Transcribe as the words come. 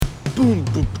All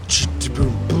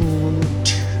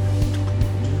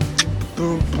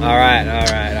right.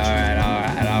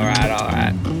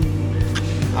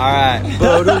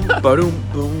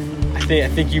 I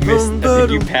think you missed. I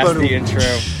think you passed the intro.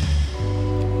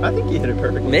 I think you hit it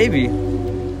perfectly. Maybe.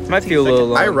 Might feel a little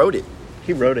long. I wrote it.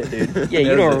 He wrote it, dude. Yeah,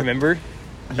 you don't remember.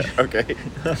 Okay.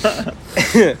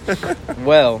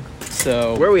 Well,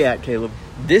 so Where are we at, Caleb?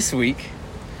 this week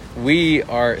we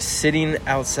are sitting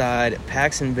outside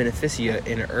Pax and Beneficia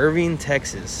in Irving,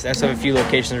 Texas. That's a few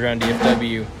locations around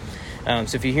DFW.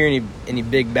 So if you hear any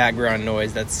big background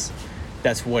noise, that's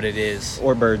what it is.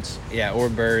 Or birds. Yeah, or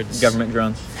birds. Government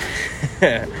drones.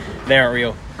 They aren't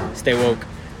real. Stay woke.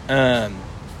 But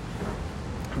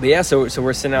yeah, so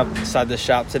we're sitting outside the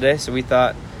shop today. So we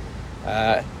thought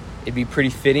it'd be pretty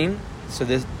fitting. So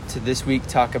this week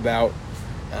talk about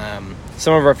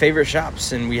some of our favorite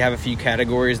shops, and we have a few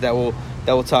categories that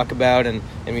we'll talk about, and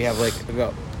we have like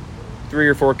about 3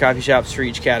 or 4 coffee shops for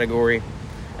each category.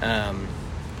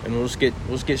 And we'll just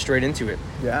get straight into it.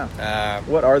 Yeah.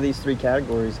 What are these 3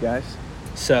 categories, guys?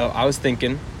 So I was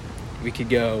thinking we could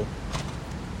go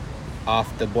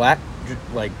off the black,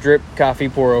 like drip coffee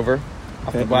pour over,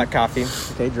 off the black coffee.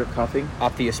 Okay, drip coffee.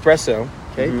 Off the espresso.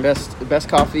 Okay, best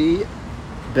coffee,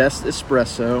 best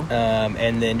espresso.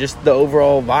 And then just the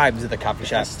overall vibes of the coffee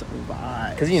shop. Best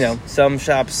vibes. Because, some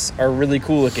shops are really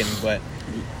cool looking, but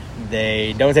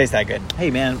they don't taste that good.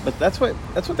 Hey man, but that's what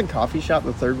the coffee shop,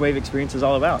 the third wave experience is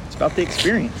all about. It's about the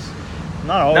experience.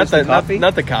 Not always the coffee.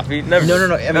 Not the coffee. Never.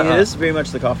 No. I mean, it is very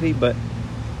much the coffee, but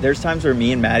there's times where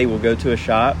me and Maddie will go to a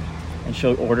shop and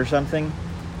she'll order something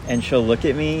and she'll look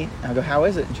at me and I'll go, "How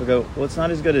is it?" And she'll go, "Well, it's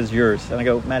not as good as yours." And I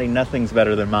go, "Maddie, nothing's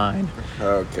better than mine."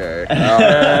 Okay.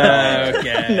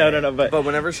 Okay. No. But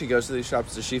whenever she goes to these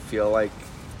shops, does she feel like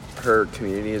her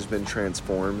community has been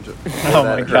transformed? Oh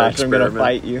my gosh, I'm gonna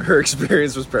fight you. Her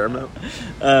experience was paramount.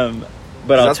 But I'll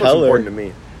that's tell what's her. important to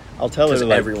me. I'll tell her Because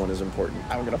like, everyone is important.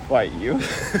 I'm gonna fight you.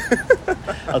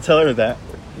 I'll tell her that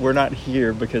we're not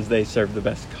here because they serve the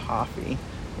best coffee.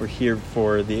 We're here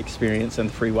for the experience and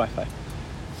the free Wi-Fi.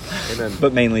 Amen.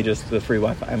 But mainly just the free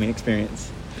Wi-Fi. I mean,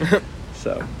 experience.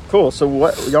 So cool. So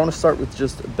what y'all want to start with?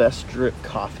 Just best drip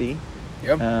coffee.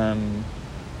 Yep.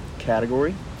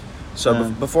 Category.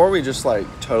 So before we just like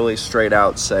totally straight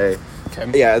out say, Okay.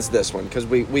 yeah, it's this one, because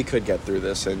we could get through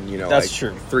this in That's like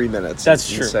true. 3 minutes. That's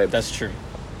and true. say, That's true.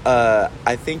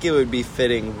 I think it would be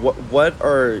fitting. What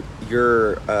are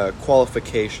your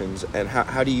qualifications, and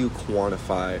how do you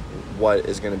quantify what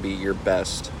is going to be your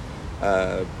best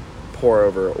pour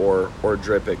over or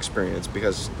drip experience?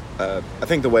 Because I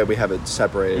think the way we have it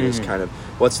separated is kind of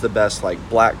what's the best like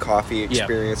black coffee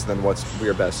experience, then what's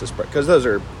your best espresso, because those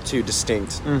are 2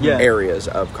 distinct areas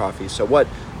of coffee. So what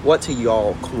to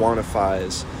y'all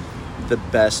quantifies the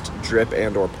best drip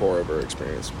and or pour over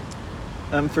experience?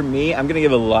 For me, I'm going to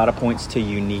give a lot of points to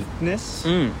uniqueness.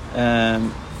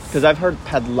 Because I've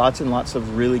had lots and lots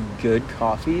of really good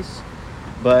coffees,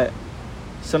 but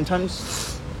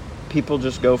sometimes people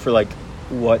just go for like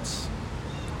what's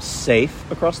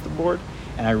safe across the board.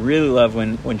 And I really love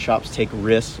when shops take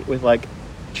risks with like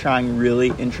trying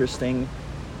really interesting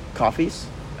coffees.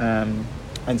 And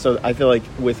so I feel like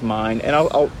with mine, and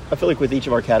I feel like with each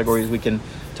of our categories, we can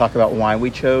talk about why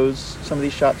we chose some of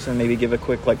these shops and maybe give a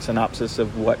quick like synopsis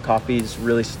of what coffees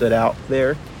really stood out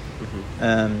there.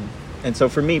 And so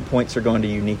for me, points are going to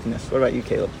uniqueness. What about you,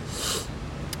 Caleb?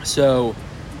 So,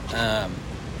 at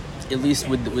least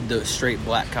with the straight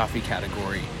black coffee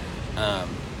category,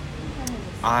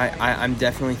 I'm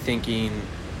definitely thinking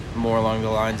more along the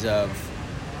lines of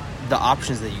the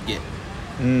options that you get.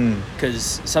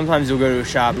 Because sometimes you'll go to a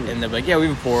shop and they'll be like, "Yeah, we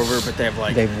have a pour over," but they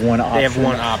have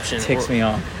one option. Ticks me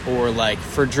off. Or like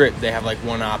for drip, they have like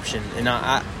one option, and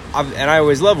I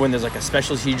always love when there's like a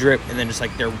specialty drip and then just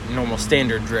like their normal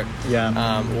standard drip.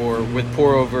 Yeah. Or with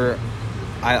pour over,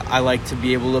 I like to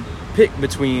be able to pick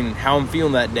between how I'm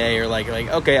feeling that day, or like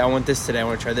okay, I want this today, I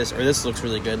want to try this, or this looks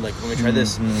really good, like let me try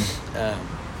this.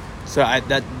 So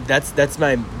that's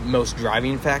my most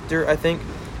driving factor, I think.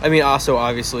 I mean, also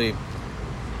obviously,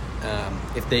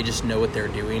 if they just know what they're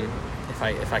doing, if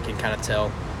I can kind of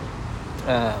tell.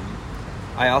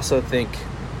 I also think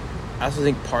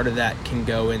part of that can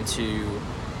go into.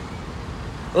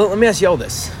 Well, let me ask y'all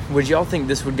this: would y'all think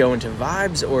this would go into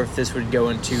vibes, or if this would go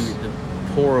into the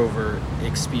pour over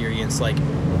experience? Like,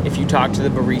 if you talk to the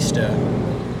barista,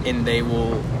 and they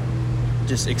will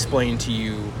just explain to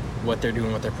you what they're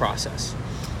doing with their process.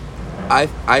 I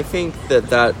think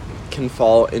that can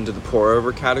fall into the pour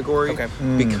over category,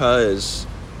 because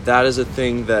that is a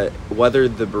thing that whether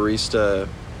the barista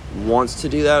wants to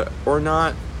do that or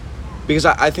not, Because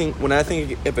I think when I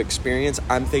think of experience,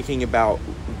 I'm thinking about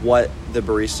what the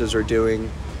baristas are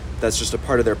doing. That's just a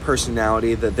part of their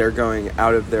personality, that they're going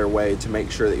out of their way to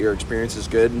make sure that your experience is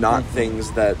good, not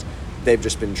things that they've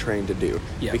just been trained to do.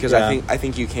 Yeah. Because I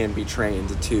think you can be trained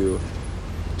to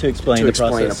explain the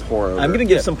process. A pour over. I'm going to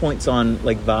give some points on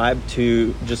like vibe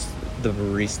to just the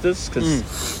baristas,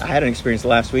 because I had an experience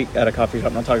last week at a coffee shop,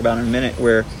 and I'll talk about it in a minute,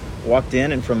 where walked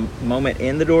in and from moment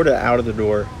in the door to out of the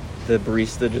door, the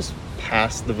barista just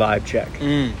passed the vibe check.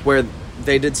 Where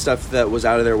they did stuff that was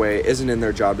out of their way, isn't in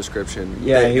their job description.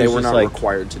 Yeah, they were not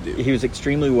required to do. He was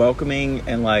extremely welcoming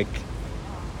and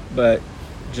but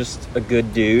just a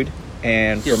good dude.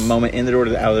 And from moment in the door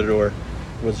to out of the door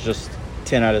was just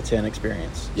 10 out of 10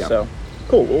 experience. Yeah. So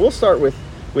cool. Well, we'll start with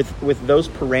those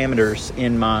parameters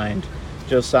in mind.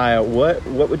 Josiah, what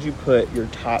would you put your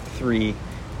top 3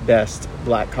 best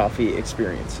black coffee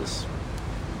experiences?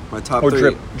 My top or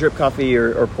 3 drip coffee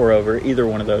or pour over, either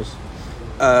one of those.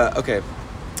 Okay.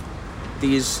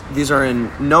 These are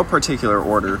in no particular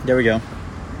order. There we go.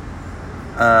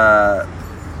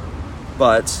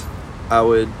 But I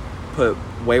would put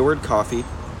Wayward Coffee.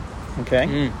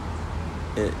 Okay.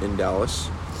 In Dallas.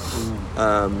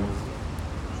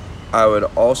 I would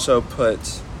also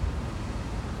put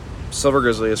Silver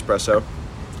Grizzly Espresso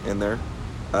in there.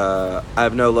 I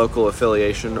have no local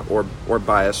affiliation or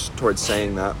bias towards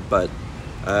saying that, but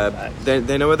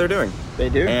they know what they're doing. They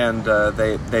do. And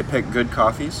they pick good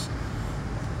coffees.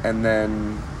 And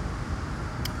then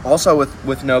also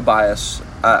with no bias,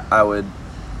 I would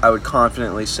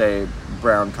confidently say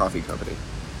Brown Coffee Company,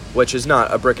 which is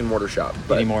not a brick and mortar shop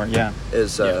but anymore. Yeah,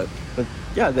 but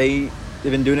they've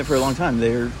been doing it for a long time.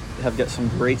 They have got some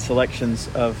great selections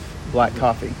of black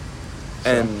coffee,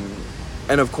 so.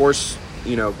 and of course,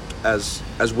 you know, as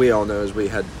we all know, as we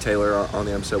had Taylor on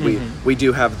the episode, we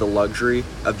do have the luxury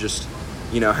of just,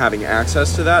 you know, having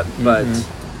access to that, but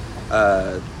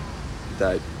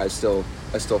that I still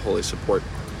wholly support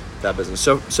that business.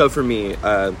 So for me,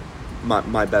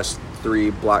 my best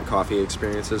 3 black coffee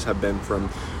experiences have been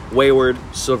from Wayward,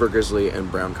 Silver Grizzly,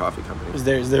 and Brown Coffee Company. Is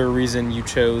there a reason you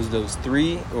chose those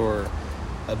 3 or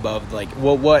above? Like,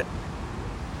 what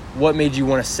made you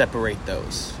want to separate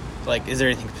those? Like, is there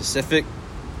anything specific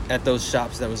at those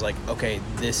shops that was like, okay,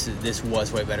 this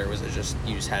was way better? Or was it just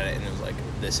you just had it and it was like,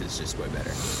 this is just way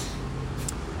better?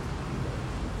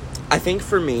 I think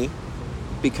for me,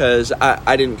 because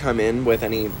I didn't come in with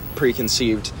any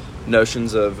preconceived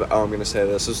notions of, I'm going to say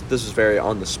this is very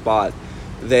on the spot.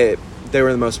 They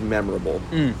were the most memorable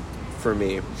for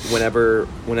me. Whenever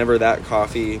that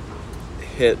coffee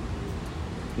hit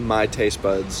my taste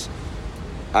buds,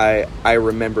 I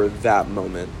remember that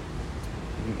moment.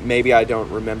 Maybe I don't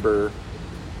remember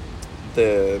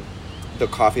the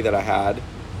coffee that I had,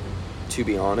 to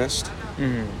be honest,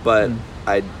 but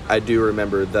I do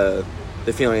remember the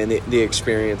feeling and the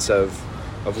experience of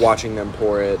watching them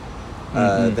pour it.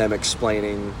 Them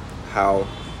explaining how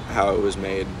it was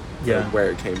made,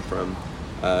 where it came from,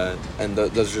 and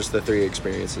those are just the 3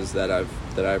 experiences that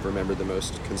I've remembered the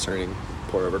most concerning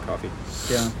pour over coffee.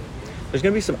 Yeah, there's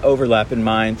going to be some overlap in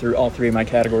mine through all 3 of my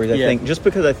categories. I think just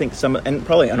because I think some, and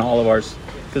probably in all of ours,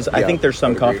 because I think there's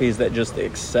some coffees that just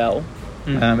excel,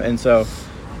 and so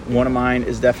one of mine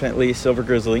is definitely Silver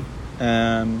Grizzly,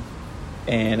 and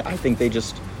I think they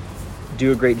just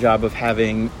do a great job of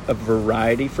having a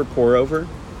variety for pour over,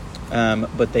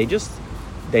 but they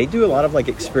do a lot of like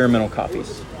experimental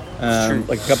coffees.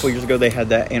 Like a couple years ago they had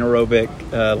that anaerobic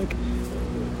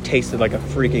tasted like a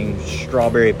freaking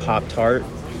strawberry Pop-Tart,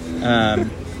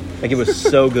 like it was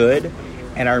so good,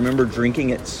 and I remember drinking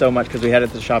it so much because we had it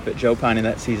at the shop at Joe Pine in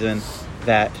that season,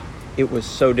 that it was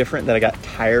so different that I got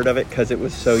tired of it because it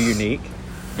was so unique.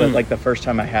 But like the first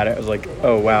time I had it, I was like,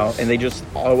 oh wow. And they just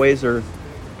always are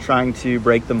trying to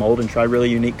break the mold and try really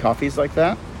unique coffees like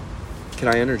that. Can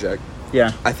I interject?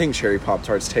 Yeah. I think cherry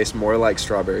Pop-Tarts taste more like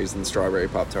strawberries than strawberry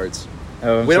Pop-Tarts.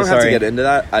 Oh, we don't have to get into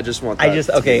that. I just want that. I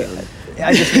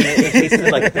just mean it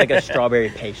tasted like a strawberry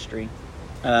pastry.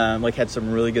 Like had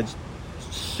some really good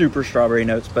super strawberry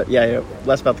notes. But yeah,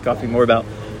 less about the coffee, more about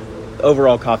the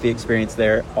overall coffee experience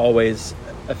there. Always,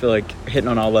 I feel like hitting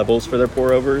on all levels for their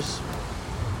pour overs.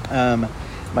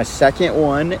 My second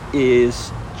one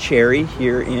is Cherry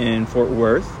here in Fort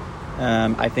Worth.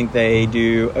 I think they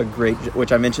do a great,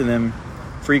 which I mention them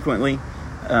frequently.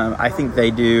 I think they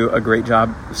do a great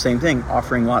job. Same thing,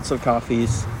 offering lots of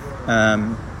coffees,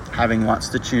 having lots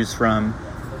to choose from,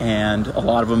 and a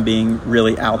lot of them being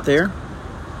really out there.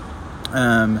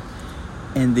 And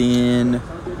then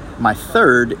my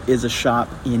third is a shop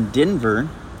in Denver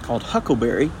called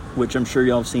Huckleberry, which I'm sure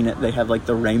y'all have seen it. They have like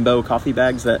the rainbow coffee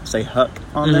bags that say Huck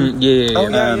on them. Yeah. Oh,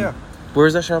 yeah.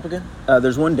 Where's that shop again?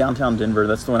 There's one downtown Denver.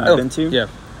 That's the one I've been to. Yeah.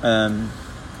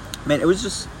 Man, it was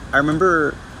just, I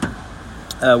remember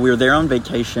we were there on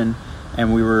vacation,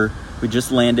 and we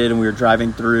just landed, and we were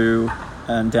driving through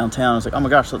downtown. I was like, oh my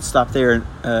gosh, let's stop there,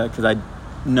 because I'd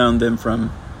known them from,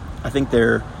 I think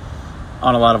they're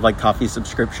on a lot of like coffee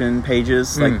subscription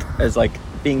pages, like as like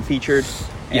being featured.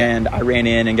 Yeah. And I ran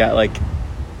in and got like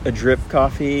a drip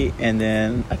coffee, and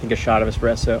then I think a shot of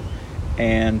espresso,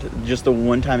 and just the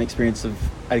one-time experience of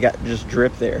I got just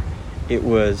drip there. It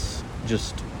was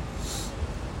just,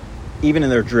 even in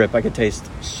their drip, I could taste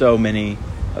so many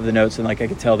of the notes, and like I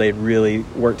could tell they'd really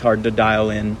worked hard to dial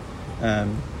in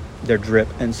their drip.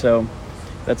 And so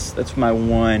that's my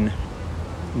one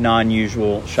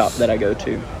non-usual shop that I go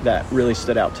to that really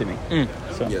stood out to me.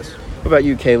 So Yes. what about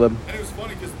you, Caleb? And it was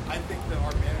funny because I think that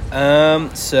our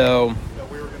manager So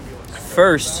that we were going to be like,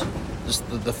 first, just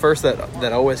the first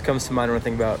that always comes to mind when I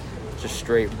think about just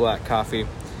straight black coffee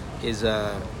is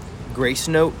Grace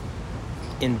Note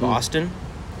in Boston.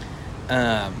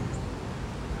 I've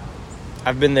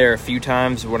been there a few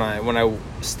times. When I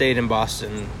stayed in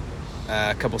Boston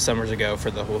a couple summers ago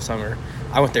for the whole summer,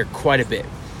 I went there quite a bit.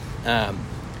 I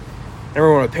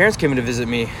remember when my parents came in to visit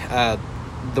me,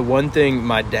 the one thing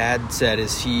my dad said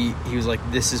is he was like,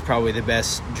 this is probably the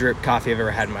best drip coffee I've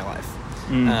ever had in my life.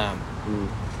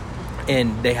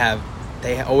 And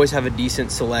they always have a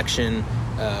decent selection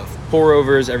of pour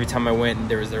overs. Every time I went,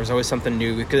 there was always something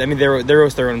new, because I mean they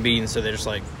roast their own beans, so they're just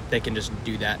like, they can just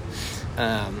do that.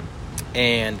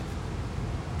 And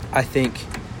I think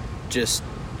just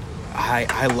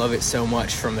I love it so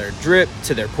much, from their drip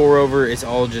to their pour over. It's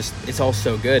all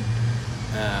so good.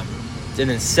 And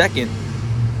then second,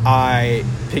 I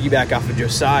piggyback off of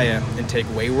Josiah and take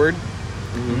Wayward.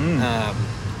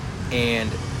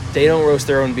 And they don't roast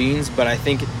their own beans, but I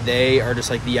think they are just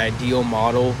like the ideal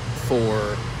model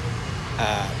for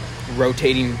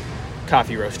rotating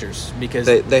coffee roasters, because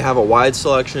They have a wide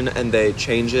selection, and they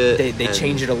change it. They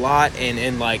change it a lot,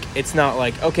 and like, it's not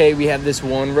like, okay, we have this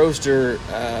one roaster,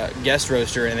 guest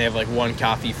roaster, and they have like one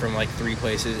coffee from like 3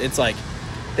 places. It's like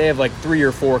they have like 3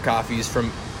 or 4 coffees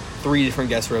from 3 different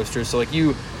guest roasters. So like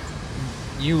you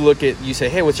say,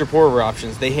 hey, what's your pour over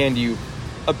options? They hand you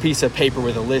a piece of paper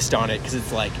with a list on it, because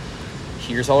it's like,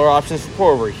 here's all our options for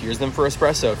pour over, here's them for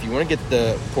espresso. If you want to get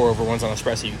the pour over ones on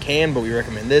espresso, you can, but we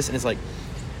recommend this. And it's like,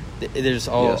 there's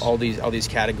all these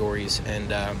categories,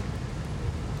 and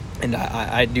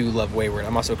I do love Wayward.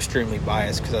 I'm also extremely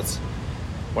biased because that's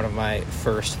one of my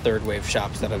first third wave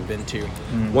shops that I've been to.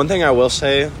 One thing I will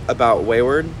say about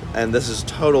Wayward, and this is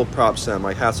total props to them,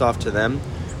 like hats off to them.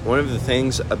 One of the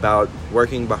things about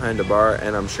working behind a bar,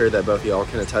 and I'm sure that both of y'all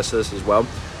can attest to this as well,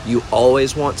 you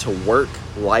always want to work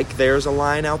like there's a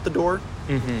line out the door.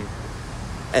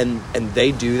 And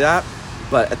they do that,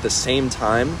 but at the same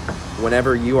time,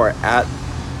 whenever you are at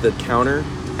the counter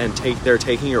and they're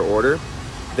taking your order,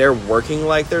 they're working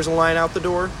like there's a line out the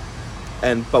door.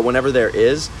 But whenever there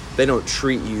is, they don't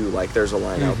treat you like there's a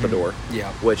line out the door.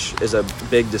 Yeah. Which is a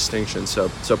big distinction. So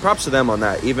props to them on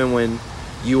that, even when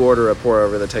you order a pour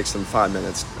over that takes them 5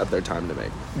 minutes of their time to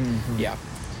make. Yeah.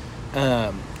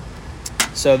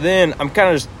 So then I'm kind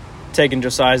of just taking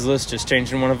Josiah's list, just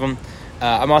changing one of them.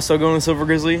 I'm also going with Silver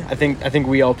Grizzly. I think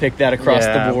we all picked that across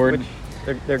the board.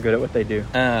 They're good at what they do.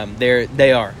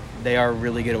 They are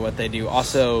really good at what they do.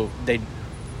 Also,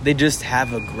 they just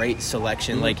have a great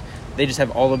selection. Like, they just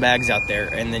have all the bags out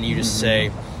there, and then you just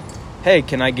say, hey,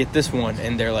 can I get this one?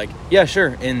 And they're like, yeah,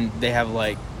 sure. And they have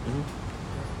like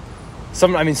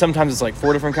sometimes it's like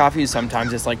 4 different coffees,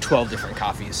 sometimes it's like 12 different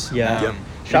coffees.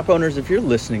 Shop owners, if you're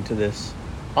listening to this,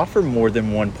 offer more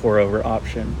than one pour over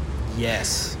option.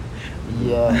 Yes.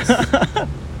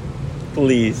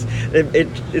 Please.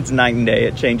 It's night and day.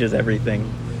 It changes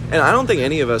everything. And I don't think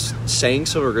any of us saying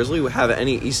Silver Grizzly would have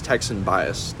any East Texan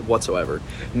bias whatsoever.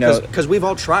 No. Because we've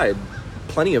all tried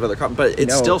plenty of other coffee, but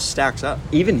it still stacks up.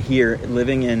 Even here,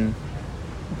 living in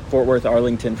Fort Worth,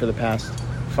 Arlington for the past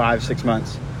 5-6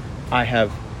 months, I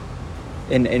have,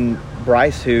 and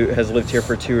Bryce, who has lived here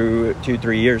for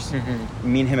 3 years,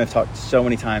 me and him have talked so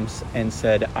many times and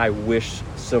said, I wish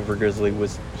Silver Grizzly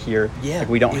was here. Yeah, like,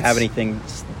 we don't have anything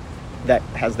that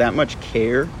has that much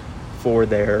care for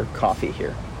their coffee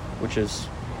here, which is,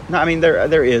 no, I mean,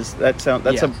 there is, that's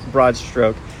a broad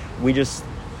stroke. We just,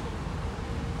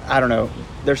 I don't know,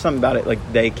 there's something about it, like,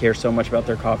 they care so much about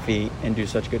their coffee and do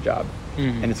such a good job.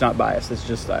 And it's not biased, it's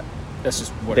just that that's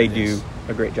just what they it do is.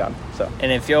 A great job. So,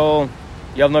 and if y'all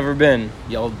never been,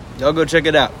 y'all go check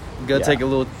it out. Go take a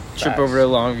little trip over to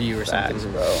Longview or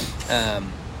something. bro.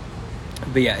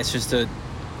 But yeah, it's just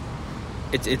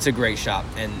it's a great shop,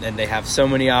 and they have so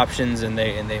many options, and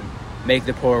they make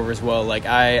the pour overs well. Like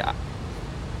I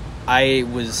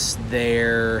was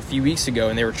there a few weeks ago,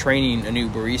 and they were training a new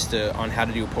barista on how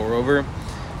to do a pour over,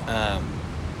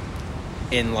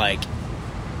 and like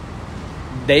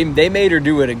they made her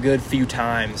do it a good few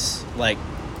times, like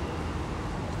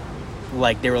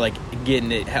they were like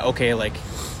getting it okay, like,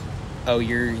 oh,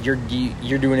 you're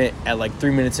doing it at like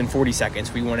 3 minutes and 40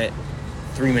 seconds. We want it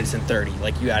 3 minutes and 30.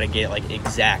 Like, you got to get like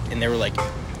exact. And they were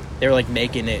like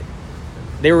making it.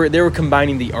 They were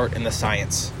combining the art and the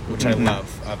science, which I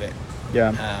love of it.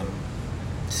 Yeah.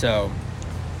 So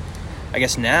I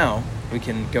guess now we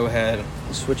can go ahead.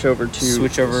 Switch over espresso.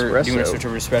 Do you want to switch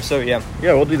over to espresso? Yeah.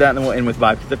 Yeah, we'll do that, and then we'll end with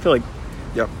Vibe, because I feel like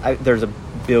Yep. there's a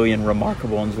billion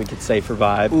remarkable ones we could say for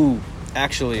Vibe. Ooh,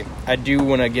 actually, I do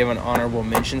want to give an honorable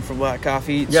mention for black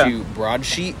coffee to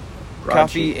Broadsheet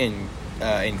Coffee in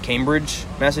Cambridge,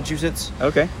 Massachusetts.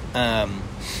 Okay.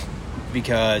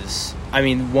 Because I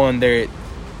mean, one, the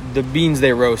beans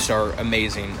they roast are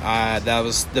amazing. That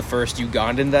was the first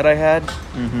Ugandan that I had.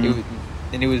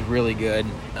 It was really good.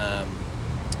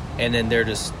 And then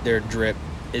their drip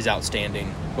is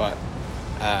outstanding. But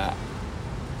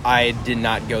I did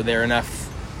not go there enough,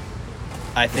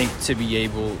 I think, to be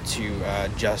able to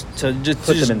just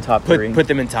put them in top three. Put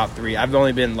them in top three. I've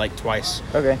only been like twice.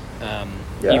 Okay.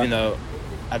 Even though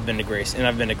I've been to Grace, and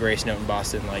I've been to Grace Note in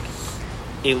Boston like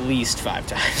at least 5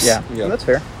 times. Yeah, that's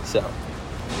fair. So,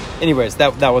 anyways,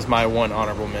 that was my one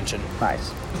honorable mention. Nice.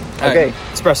 All Okay. right,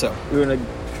 espresso. We want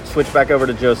to switch back over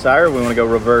to Josiah, or we want to go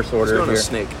reverse order Let's go here? to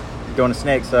Snake. Going to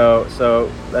Snake. So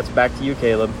that's back to you,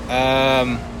 Caleb.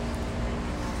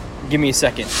 Give me a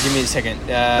second.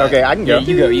 Okay, I can go.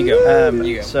 Yeah, you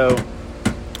go. So,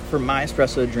 for my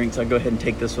espresso drinks, I'll go ahead and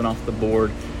take this one off the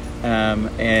board,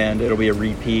 and it'll be a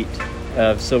repeat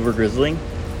of Silver Grizzly.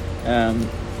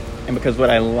 And because what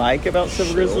I like about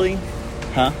Silver Grizzly,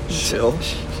 Chill.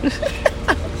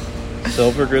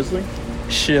 Silver Grizzly?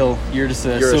 Shill. You're just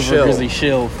a You're a Silver shill. Grizzly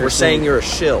shill. We're saying you're a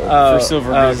shill. for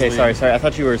Silver Grizzly. Okay, sorry. I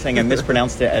thought you were saying I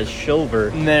mispronounced it as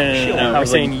Shilver. No. I We're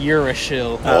was saying like- you're a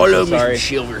shill. Oh, I'm so sorry.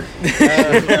 Silver.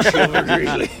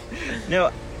 No,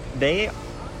 I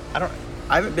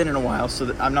haven't been in a while,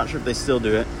 so I'm not sure if they still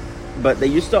do it, but they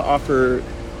used to offer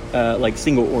like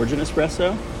single origin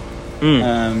espresso.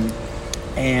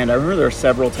 And I remember there were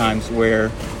several times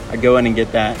where I'd go in and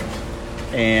get that,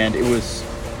 and it was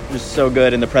just so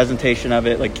good, and the presentation of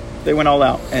it, like, they went all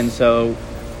out, and so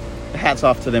hats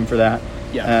off to them for that.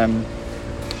 Yeah.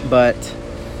 But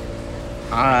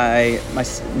my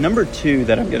number 2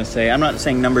 that I'm going to say, I'm not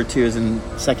saying number 2 is in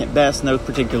second best, no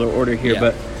particular order here,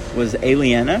 but was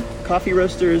Aliena Coffee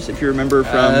Roasters, if you remember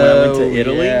from when I went to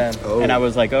Italy. Yeah. And I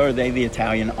was like, oh, are they the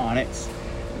Italian Onyx?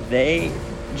 They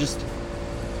just,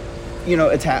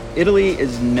 Italy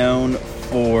is known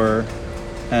for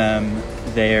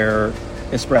their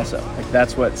espresso. Like,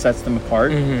 that's what sets them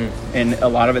apart. And a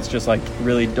lot of it's just like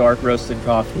really dark roasted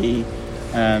coffee.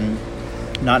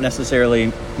 Not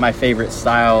necessarily my favorite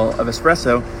style of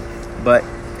espresso, but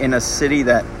in a city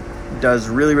that does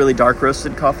really, really dark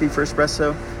roasted coffee for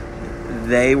espresso,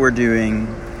 they were doing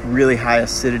really high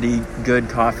acidity, good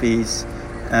coffees,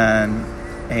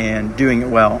 and doing it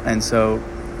well. And so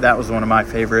that was one of my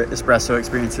favorite espresso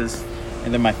experiences.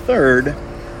 And then my third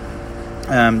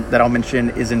that I'll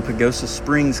mention is in Pagosa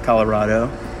Springs, Colorado,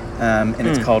 and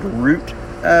it's called Root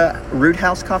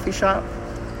House Coffee Shop,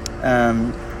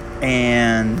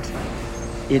 and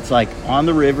it's like on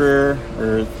the river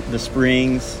or the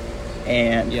springs,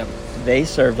 and they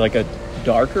served like a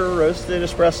darker roasted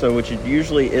espresso, which it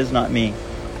usually is not me,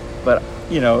 but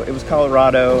it was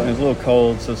Colorado and it was a little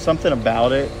cold, so something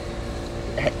about it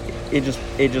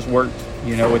just worked,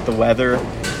 with the weather,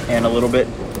 and a little bit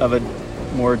of a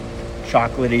more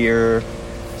chocolatier,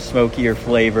 smokier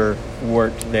flavor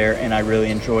worked there, and I really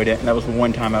enjoyed it. And that was the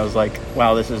one time I was like,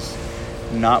 wow, this is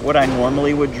not what I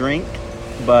normally would drink,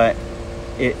 but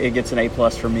it gets an A+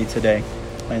 for me today.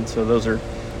 And so those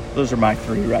are my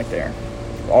 3 right there.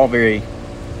 All very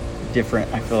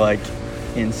different, I feel like,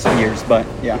 in spheres, but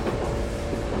yeah.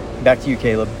 Back to you,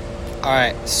 Caleb. All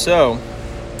right, so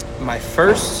my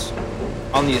first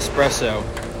on the espresso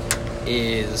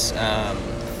is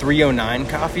 309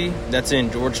 Coffee. That's in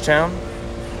Georgetown,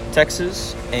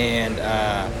 Texas. And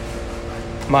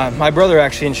my brother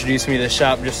actually introduced me to this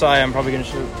shop. Josiah, I'm probably going to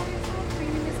show. Are you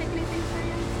going to take anything for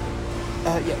you?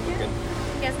 Yeah, we're good.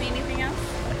 You guys need anything else?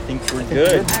 I think we're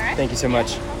good. All right. Thank you so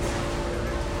much.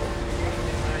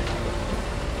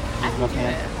 I can do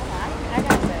it. I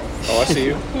got this. Oh, I see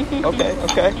you. Okay.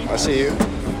 I see you.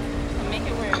 Make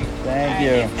it work. Thank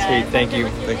you. Sweet, thank you.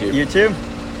 Thank you. You too.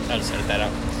 I just edit that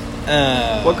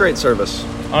out. What great service.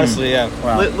 Honestly, yeah.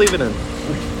 Wow. Leave it in.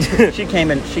 She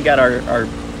came in. She got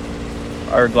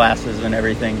our glasses and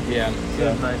everything. Yeah.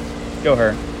 So, go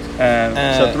her.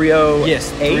 So 308.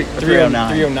 Yes, 309.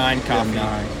 309 coffee.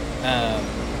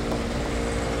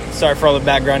 Sorry for all the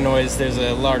background noise. There's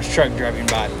a large truck driving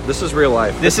by. This is real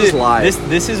life. This is live.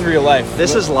 This is real life.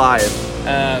 This is live.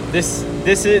 This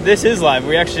is live.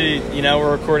 We actually,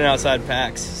 we're recording outside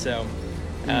Pax, so,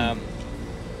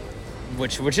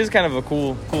 which is kind of a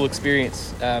cool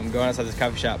experience, going outside this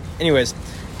coffee shop. Anyways,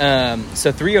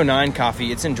 so 309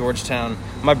 Coffee. It's in Georgetown.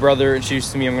 My brother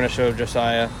introduced to me. I'm going to show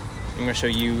Josiah. I'm going to show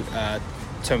you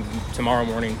tomorrow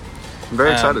morning. I'm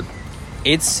very excited.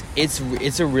 It's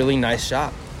a really nice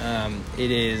shop.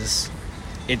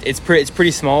 It's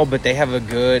pretty small, but they have a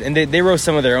good, and they roast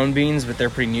some of their own beans, but they're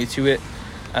pretty new to it.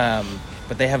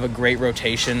 But they have a great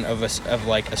rotation of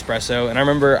like espresso. And I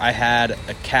remember I had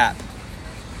a cap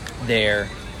there,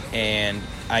 and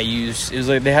it was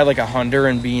like they had like a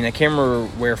Honduran bean. I can't remember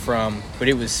where from, but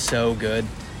it was so good.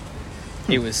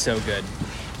 It was so good.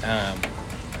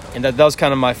 And that was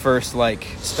kind of my first like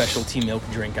specialty milk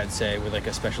drink, I'd say, with like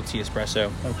a specialty espresso.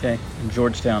 Okay, in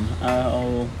Georgetown.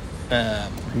 I'm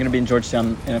gonna be in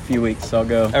Georgetown in a few weeks, so I'll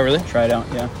go. Oh, really? Try it out.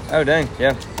 Yeah. Oh, dang,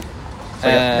 yeah. So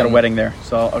I got a wedding there,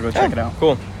 so I'll go check it out.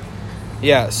 Cool.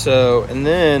 Yeah. So, and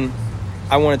then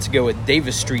I wanted to go with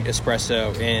Davis Street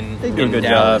Espresso in They do a good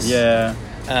Dallas. job.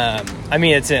 Yeah. I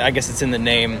mean, I guess it's in the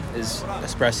name is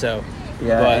espresso.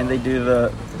 Yeah, but, and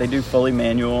they do fully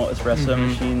manual espresso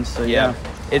machines. So yeah.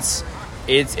 It's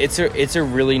a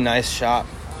really nice shop.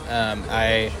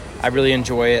 I really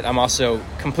enjoy it. I'm also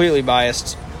completely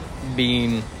biased,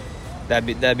 being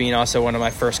also one of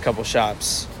my first couple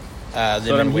shops. So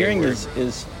what I'm hearing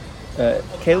is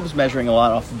Caleb's measuring a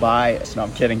lot off bias. No,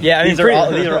 I'm kidding. Yeah, I mean,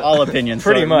 these are all opinions.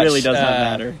 Pretty so much. It really does not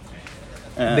matter.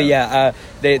 But yeah,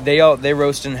 they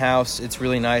roast in house. It's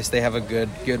really nice. They have a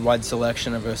good wide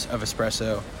selection of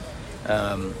espresso.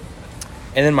 And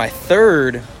then my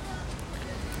third,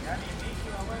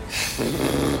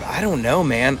 I don't know,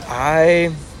 man.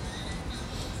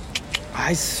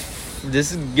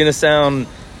 This is gonna sound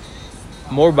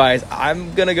more biased.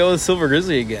 I'm gonna go with Silver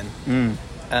Grizzly again.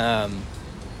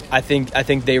 I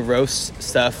think they roast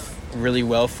stuff really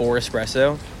well for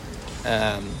espresso.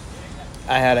 I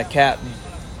had a cap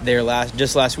there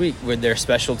last week with their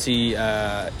specialty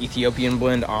Ethiopian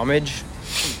blend homage.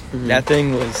 That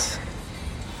thing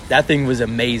was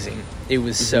amazing. It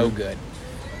was so good.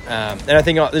 And I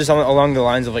think just along the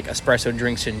lines of like espresso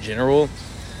drinks in general.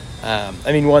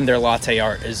 I mean, one, their latte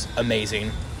art is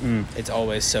amazing. It's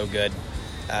always so good.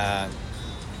 Yeah,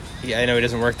 I know he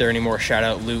doesn't work there anymore. Shout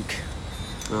out Luke.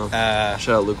 Shout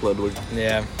out Luke Ludwig.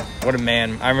 Yeah, what a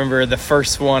man. I remember the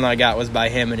first one I got was by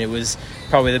him, and it was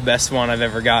probably the best one I've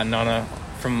ever gotten on a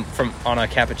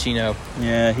cappuccino.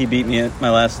 Yeah, he beat me at my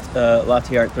last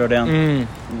latte art throwdown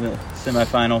in the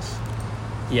semifinals.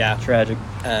 Yeah, tragic.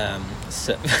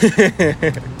 So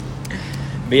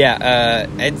but yeah,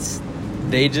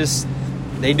 they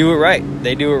do it right.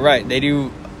 They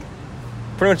do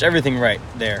pretty much everything right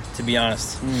there, to be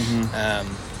honest.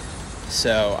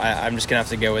 So I'm just gonna have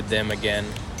to go with them again.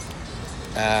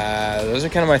 Those are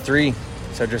kind of my three.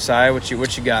 So Josiah, what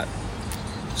you got?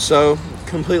 So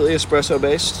completely espresso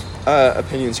based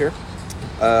opinions here.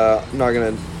 I'm not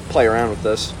gonna play around with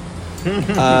this.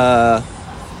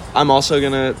 I'm also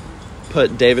gonna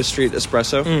put Davis Street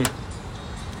Espresso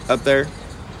up there.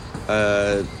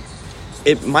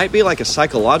 It might be like a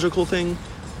psychological thing,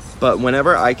 but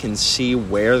whenever I can see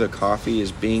where the coffee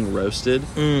is being roasted,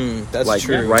 that's like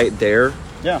true. right there,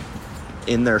 yeah,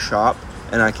 in their shop,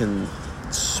 and I can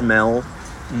smell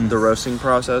the roasting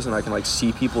process, and I can like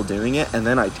see people doing it, and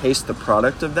then I taste the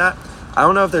product of that. I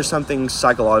don't know if there's something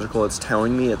psychological that's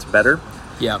telling me it's better.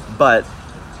 Yeah, but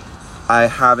I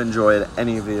have enjoyed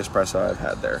any of the espresso I've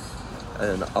had there,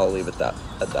 and I'll leave it at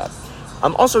that.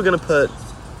 I'm also gonna put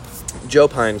Joe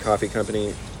Pine Coffee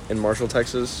Company in Marshall,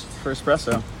 Texas, for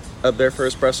espresso. Up there for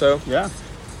espresso. Yeah.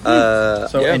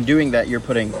 So in doing that, you're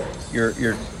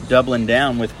doubling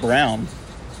down with brown.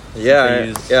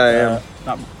 Yeah, I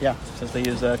am. Since they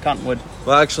use cottonwood.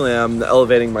 Well, actually, I'm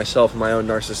elevating myself in my own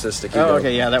narcissistic ego. Oh,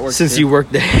 okay, yeah, that works. Since you work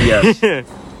there. Yes.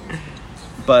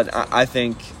 But I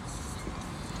think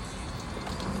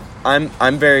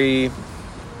I'm very.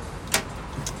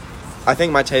 I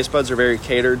think my taste buds are very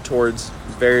catered towards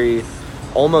very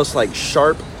almost like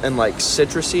sharp and like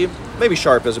citrusy. Maybe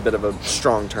sharp is a bit of a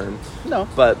strong term. No.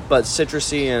 But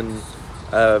citrusy and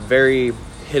very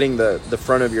hitting the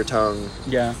front of your tongue.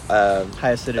 Yeah.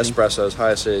 High acidity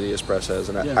espressos,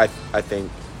 and I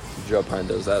think Joe Pine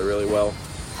does that really well.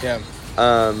 Yeah.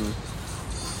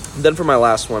 Then for my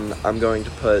last one, I'm going to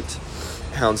put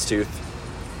Houndstooth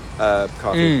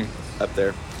coffee up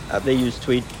there. They use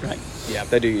Tweed, right? Yeah.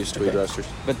 They do use Tweed roasters.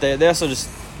 But they also just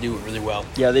do it really well.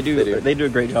 Yeah, they do. They do. They do a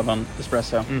great job on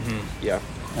espresso. Yeah.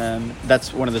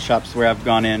 That's one of the shops where I've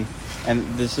gone in, and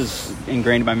this is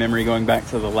ingrained in my memory going back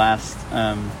to the last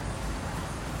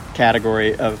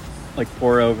category of like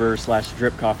pour over /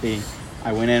 drip coffee.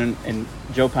 I went in, and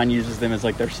Joe Pine uses them as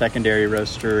like their secondary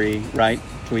roastery, right?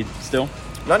 Tweed still?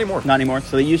 Not anymore. Not anymore.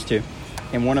 So they used to.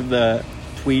 And one of the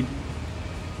Tweed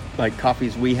like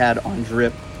coffees we had on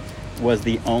drip was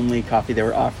the only coffee they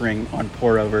were offering on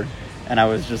pour over. And I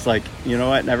was just like, you know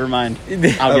what? Never mind.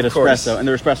 I'll get Of course. espresso. And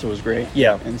the espresso was great.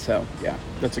 Yeah. And so, yeah,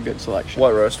 that's a good selection.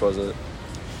 What roast was it?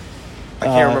 I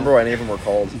can't remember what any of them were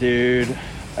called. Dude,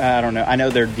 I don't know. I know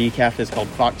their decaf is called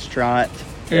Foxtrot.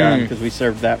 Because we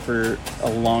served that for a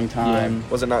long time.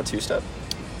 Was it not two-step?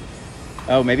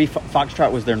 Oh, maybe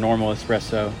Foxtrot was their normal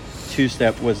espresso.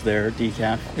 Two-step was their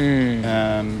decaf.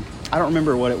 I don't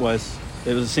remember what it was.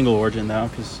 It was a single origin, though.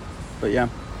 But yeah.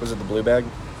 Was it the blue bag?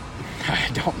 I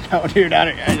don't know, dude.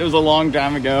 It was a long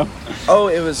time ago. Oh,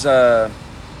 it was, I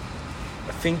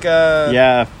think,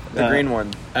 Yeah. the green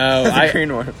one. Oh, The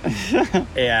green one.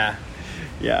 Yeah.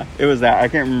 Yeah, it was that. I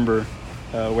can't remember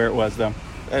where it was, though.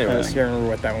 Anyways. I can't remember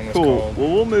what that one was Cool. called.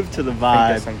 Well, we'll move to the I think vibe.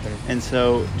 that's something. And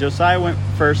so Josiah went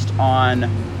first on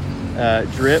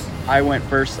drip. I went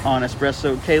first on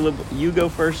espresso. Caleb, you go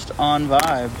first on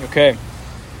vibe. Okay.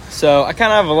 So I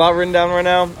kind of have a lot written down right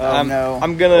now. No.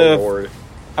 I'm Oh, gonna Lord.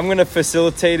 I'm gonna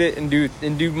facilitate it and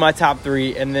do my top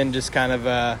 3, and then just kind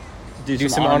of do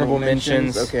some honorable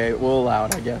mentions. Okay, we'll allow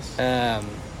it, I guess.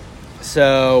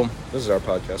 So This is our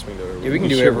podcast. We can do it. yeah, we can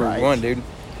do You're whatever right. we want, dude.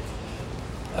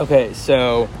 Okay,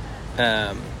 so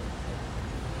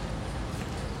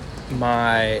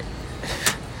my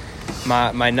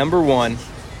number 1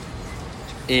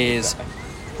 is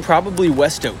probably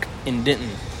West Oak in Denton.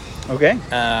 Okay.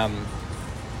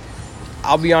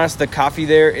 I'll be honest, the coffee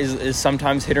there is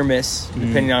sometimes hit or miss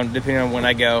depending on when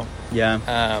I go.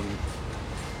 Yeah.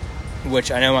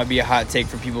 Which I know might be a hot take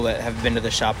for people that have been to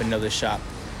the shop and know this shop,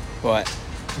 but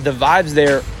the vibes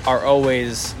there are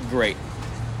always great.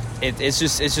 It's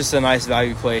just a nice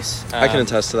value place. I can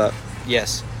attest to that.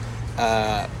 Yes.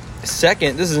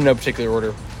 Second, this is in no particular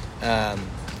order,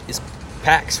 is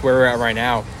Pax, where we're at right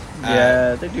now.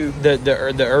 Yeah, they do.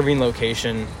 The Irving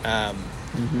location,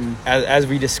 as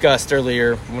we discussed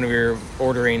earlier when we were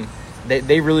ordering,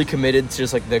 they really committed to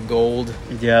just like the gold,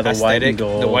 Yeah, the white aesthetic, and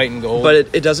gold. the white and gold. But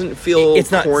it doesn't feel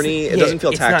it's not corny. It yeah, doesn't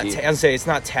feel it's tacky. Not, I would say it's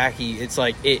not tacky. It's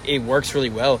like it works really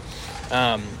well.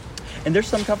 And there's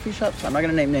some coffee shops, I'm not going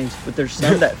to name names, but there's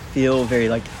some that feel very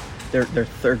like they're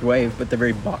third wave, but they're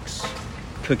very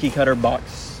cookie cutter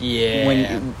box.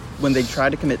 Yeah. When they try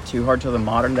to commit too hard to the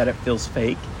modern, that it feels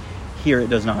fake. Here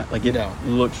it does not. Like it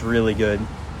looks really good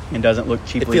and doesn't look It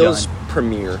cheaply feels done.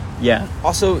 premier. Yeah.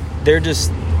 Also, they're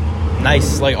just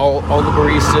nice. Like all the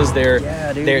baristas,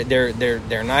 Yeah, dude.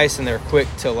 they're nice and they're quick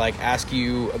to like ask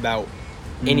you about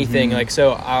anything. Like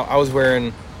so, I was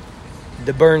wearing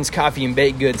the Burns Coffee and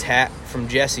Baked Goods hat from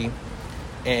Jesse,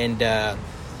 and the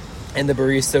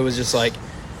barista was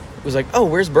like, oh,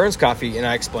 where's Burns Coffee? And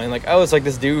I explained like, oh, it's like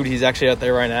this dude, he's actually out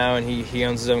there right now, and he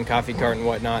owns his own coffee cart and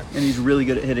whatnot, And he's really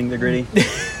good at hitting the gritty.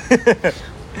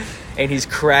 and he's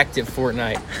cracked at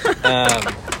Fortnite.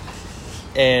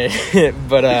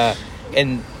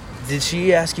 And did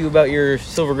she ask you about your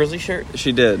Silver Grizzly shirt?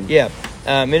 She did. Yeah.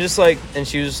 And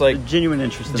she was just like Genuine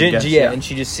interest in the guest, yeah, and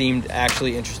she just seemed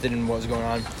actually interested in what was going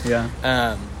on.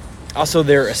 Yeah. Also,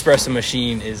 their espresso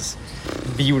machine is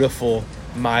beautiful.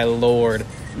 My lord,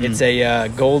 it's a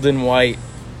golden white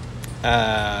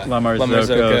La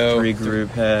Marzocco 3-group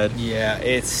head. Yeah,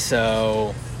 it's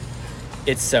so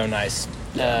nice.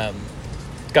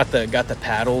 Got the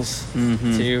paddles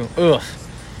too. Ugh.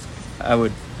 I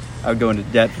would go into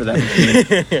debt for that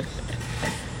machine.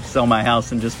 Sell my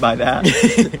house and just buy that.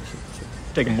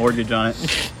 Take a mortgage on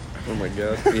it. Oh my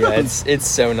god. Yeah, it's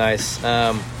so nice.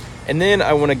 And then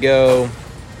I want to go.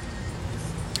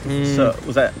 So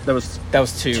that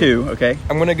was 2. 2, okay.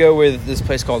 I'm gonna go with this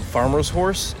place called Farmer's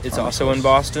Horse. It's also in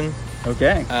Boston.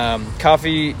 Okay.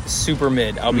 Coffee super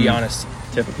mid. I'll be honest.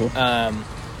 Typical.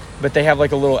 But they have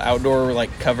like a little outdoor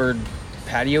like covered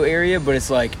patio area, but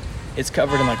it's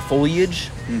covered in like foliage.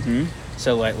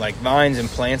 So like vines and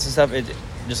plants and stuff. It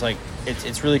just like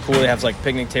it's really cool. They have like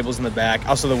picnic tables in the back.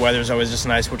 Also, the weather's always just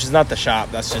nice, which is not the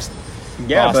shop. That's just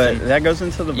Boston. But that goes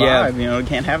into the vibe. Yeah. You know, you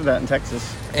can't have that in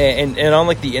Texas. And on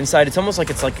like the inside, it's almost like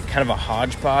it's like kind of a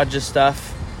hodgepodge of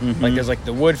stuff. Mm-hmm. Like there's like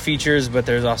the wood features, but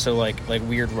there's also like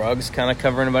weird rugs kind of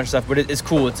covering a bunch of stuff. But it's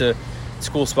cool. It's a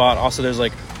cool spot. Also, there's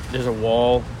a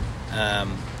wall that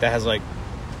has like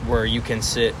where you can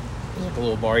sit. There's like a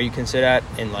little bar you can sit at,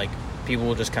 and like people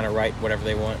will just kind of write whatever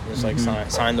they want. Just like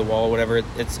sign the wall, whatever.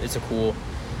 It's a cool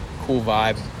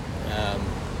vibe.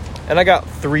 And I got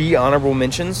 3 honorable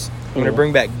mentions. I'm going to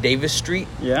bring back Davis Street.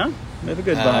 Yeah, they have a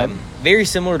good vibe. Very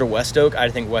similar to West Oak. I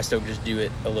think West Oak just do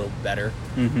it a little better.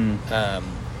 Mm-hmm.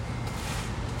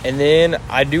 And then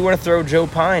I do want to throw Joe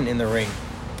Pine in the ring.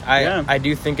 I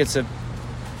do think it's a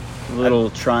little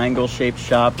triangle-shaped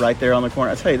shop right there on the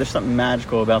corner. I tell you, there's something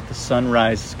magical about the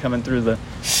sunrise coming through the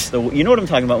you know what I'm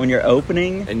talking about, when you're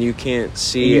opening and you can't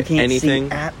see anything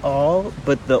see at all,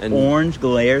 but the orange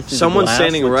glare through someone's the glass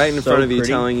standing right in front of you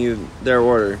pretty. telling you their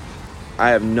order. I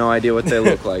have no idea what they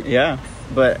look like. Yeah,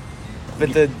 but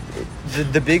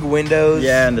the big windows.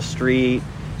 Yeah, and the street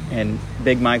and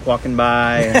Big Mike walking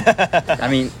by. And, I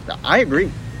mean, I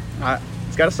agree.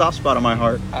 It's got a soft spot on my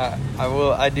heart.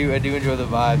 I do enjoy the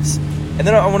vibes. And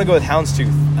then I want to go with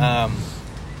Houndstooth,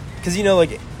 because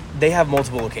like they have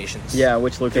multiple locations. Yeah,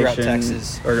 which location? Throughout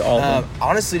Texas, or all of them?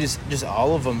 Honestly, just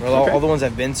all of them, or all the ones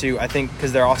I've been to. I think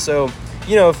because they're also,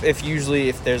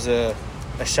 if there's a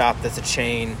shop that's a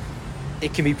chain,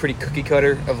 it can be pretty cookie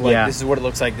cutter of like this is what it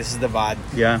looks like, this is the vibe.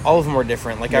 Yeah, all of them are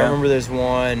different. Like I remember there's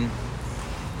one.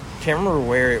 Can't remember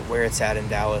where it's at in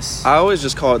Dallas. I always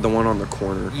just call it the one on the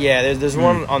corner. Yeah, there's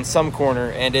one on some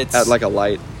corner, and it's at like a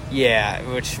light.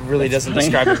 Yeah, which really doesn't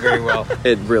describe it very well.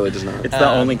 It really does not. It's the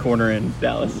only corner in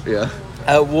Dallas. Yeah.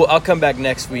 I'll come back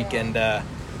next week and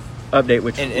update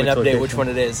which one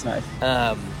it is. Nice.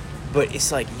 But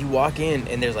it's like you walk in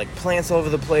and there's like plants all over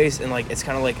the place, and like it's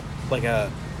kind of like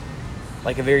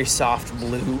a very soft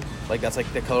blue, like that's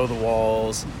like the color of the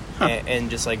walls, and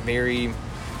just like very.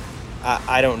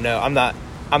 I don't know.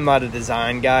 I'm not a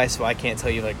design guy, so I can't tell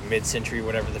you like mid-century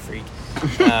whatever the freak.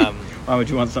 Why would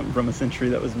you want something from a century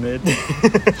that was mid?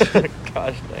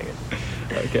 Gosh dang it.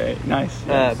 Okay, nice.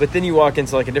 But then you walk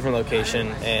into like a different location,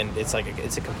 and it's like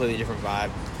it's a completely different vibe.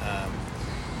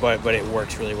 But it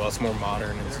works really well. It's more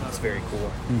modern, and it's very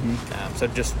cool. Mm-hmm. So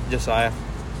Josiah,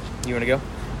 you want to go?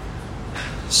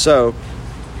 So,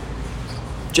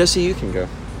 Jesse, you can go.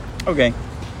 Okay.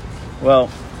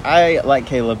 Well, I, like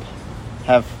Caleb,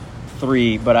 have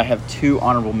 3, but I have 2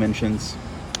 honorable mentions.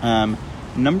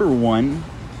 Number 1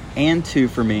 and 2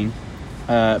 for me,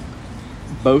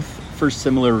 both for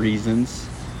similar reasons.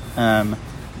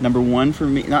 Number 1 for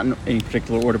me, not in any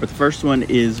particular order, but the first one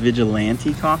is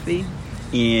Vigilante Coffee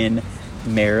in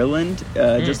Maryland,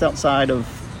 just outside of,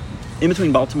 in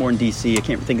between Baltimore and DC. I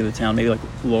can't think of the town, maybe like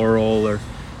Laurel or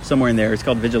somewhere in there. It's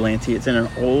called Vigilante. It's in an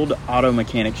old auto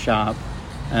mechanic shop.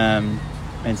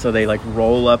 And so they like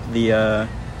roll up the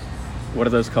what are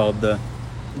those called, the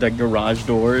garage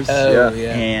doors. Yeah.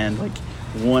 And like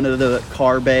one of the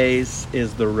car bays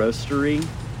is the roastery,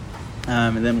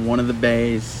 and then one of the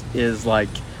bays is like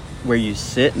where you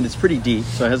sit, and it's pretty deep,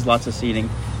 so it has lots of seating,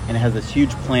 and it has this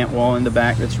huge plant wall in the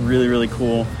back that's really, really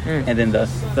cool. And then the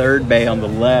third bay on the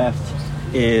left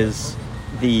is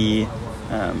the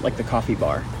like the coffee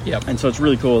bar. Yep. And so it's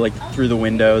really cool, like through the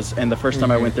windows. And the first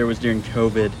time I went there was during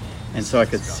COVID, and so I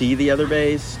could see the other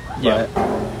bays, but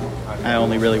I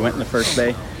only really went in the first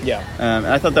bay. Yeah. And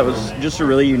I thought that was just a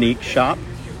really unique shop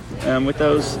with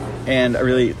those, and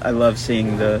I love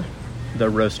seeing the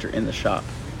roaster in the shop.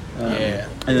 And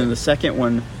then the second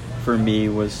one for me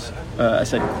was I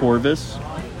said Corvus.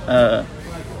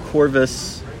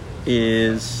 Corvus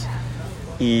is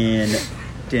in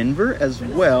Denver as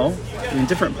well, in a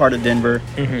different part of Denver.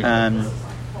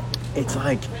 It's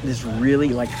like this really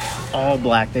like all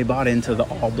black. They bought into the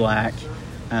all black.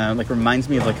 Like reminds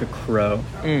me of like a crow.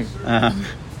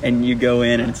 And you go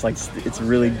in and it's like it's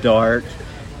really dark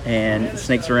and it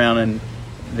snakes around, and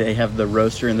they have the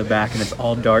roaster in the back and it's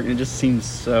all dark, and it just seems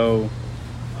so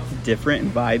different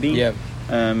and vibey. Yep.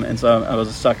 And so I was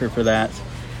a sucker for that.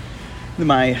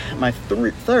 My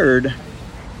third,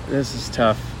 this is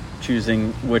tough,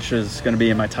 choosing which is going to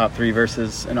be in my top 3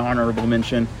 versus an honorable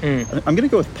mention. I'm going to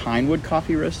go with Pinewood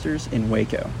Coffee Roasters in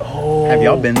Waco. Oh, have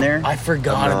y'all been there? I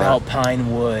forgot about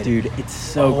Pinewood, dude. It's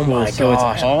so cool. My so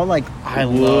gosh. It's all like I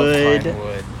wood. love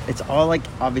Pinewood. It's all like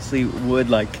obviously wood,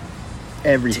 like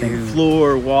everything, Dude.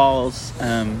 floor, walls.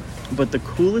 But the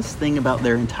coolest thing about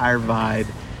their entire vibe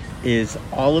is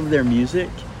all of their music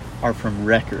are from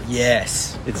records.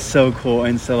 Yes. It's so cool.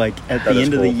 And so like at the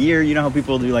end of the cool. year, you know how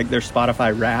people do like their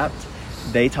Spotify Wrapped?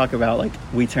 They talk about like,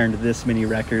 we turned this many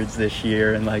records this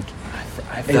year, and like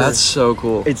That's so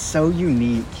cool. It's so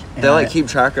unique. They like keep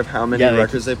track of how many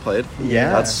records they played.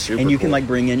 Yeah, that's super. And you cool. can like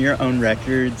bring in your own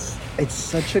records. It's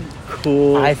such a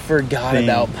cool. I forgot thing.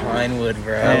 about Pinewood,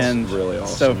 bro. And That's really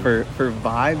awesome. So for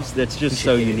vibes, that's just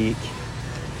so unique.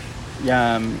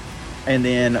 Yeah. And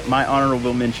then my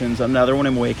honorable mentions, another one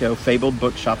in Waco, Fabled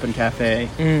Bookshop and Cafe.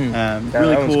 That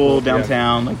Really one's cool cool,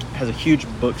 downtown. Like has a huge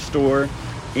bookstore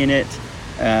in it,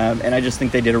 and I just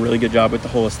think they did a really good job with the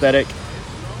whole aesthetic.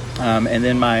 And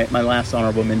then my last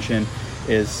honorable mention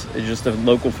is just a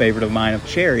local favorite of mine of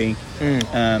Cherry,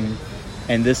 and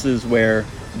this is where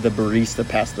the barista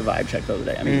passed the vibe check the other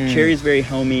day. I mean, Cherry's very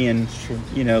homey and,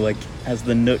 you know, like has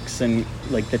the nooks and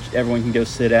like that everyone can go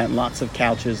sit at and lots of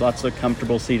couches, lots of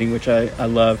comfortable seating, which I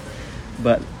love.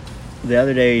 But the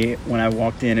other day when I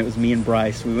walked in, it was me and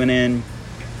Bryce. We went in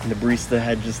and the barista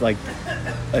had just like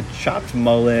a chopped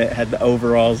mullet, had the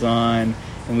overalls on,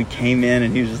 and we came in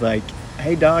and he was just like,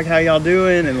 "Hey dog, how y'all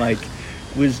doing?" And like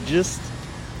was just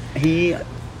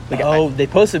they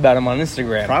posted about him on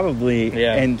Instagram. Probably.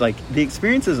 Yeah. And like the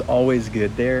experience is always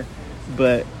good there,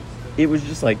 but it was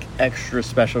just like extra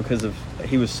special because of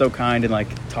he was so kind and like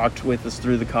talked with us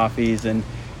through the coffees and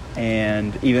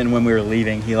even when we were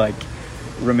leaving he like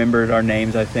remembered our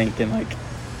names, I think, and like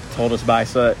told us bye.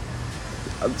 So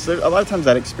a lot of times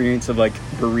that experience of like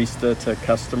barista to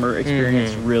customer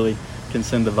experience really can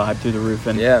send the vibe through the roof.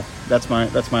 And that's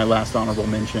my last honorable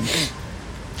mention.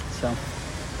 So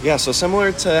yeah, so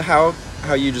similar to how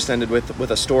you just ended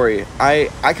with a story, I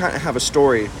kind of have a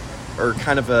story or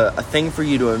kind of a thing for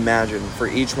you to imagine for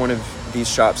each one of these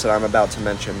shops that I'm about to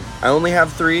mention. I only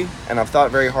have 3, and I've thought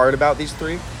very hard about these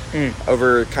 3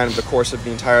 over kind of the course of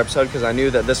the entire episode because I knew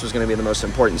that this was going to be the most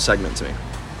important segment to me.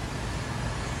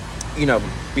 You know,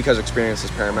 because experience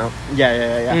is paramount.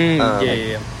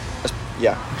 Yeah.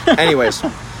 Yeah. Anyways,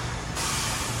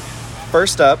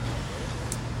 first up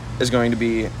is going to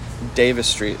be Davis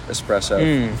Street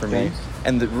Espresso for me.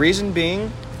 And the reason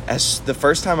being, as the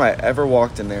first time I ever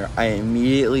walked in there, I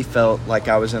immediately felt like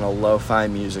I was in a lo-fi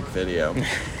music video.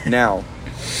 Now,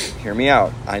 hear me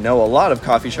out. I know a lot of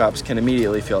coffee shops can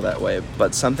immediately feel that way,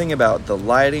 but something about the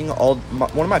lighting, one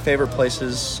of my favorite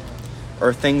places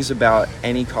or things about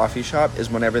any coffee shop is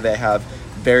whenever they have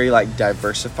very like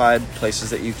diversified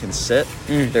places that you can sit.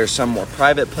 There's some more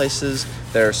private places.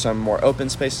 There are some more open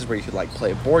spaces where you could like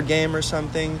play a board game or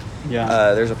something.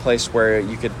 There's a place where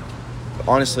you could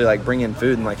honestly like bring in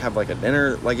food and like have like a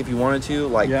dinner, like if you wanted to,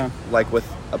 like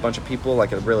with a bunch of people,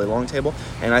 like at a really long table.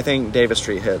 And I think Davis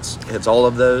Street hits all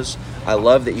of those. I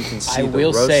love that you can see the roastery. I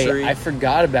will say, I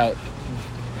forgot about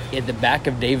at the back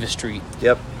of Davis Street.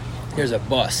 Yep. There's a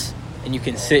bus. And you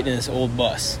can sit in this old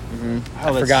bus.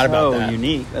 I forgot about that.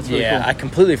 Unique. That's really cool. I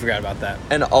completely forgot about that.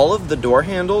 And all of the door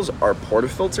handles are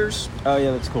portafilters. Oh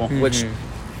yeah, that's cool. Which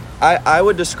I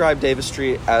would describe Davis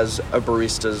Street as a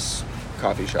barista's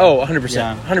coffee shop. Oh,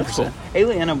 100%. 100%.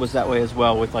 Aliana was that way as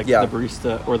well with like the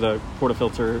barista or the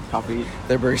portafilter coffee.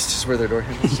 Their baristas were their door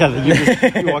handles.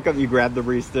 You walk up and you grab the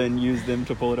barista and use them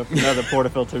to pull it up. No, the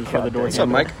portafilters for the door What's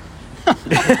handle. up,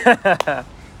 Mike?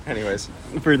 Anyways,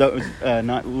 for those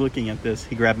not looking at this,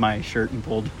 he grabbed my shirt and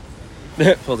pulled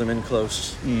him in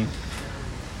close.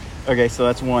 Okay, so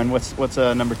that's one. What's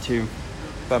number 2?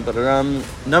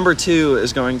 Number 2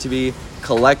 is going to be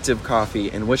Collective Coffee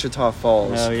in Wichita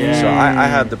Falls. Oh yeah. So I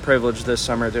had the privilege this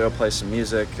summer to go play some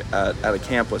music at a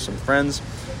camp with some friends,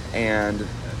 and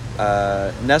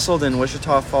nestled in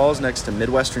Wichita Falls next to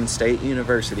Midwestern State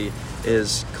University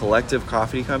is Collective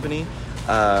Coffee Company.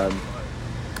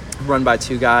 Run by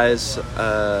 2 guys.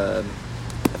 I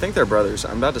think they're brothers.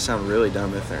 I'm about to sound really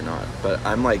dumb if they're not, but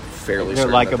I'm like fairly They're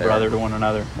certain like that a brother to one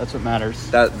another. That's what matters.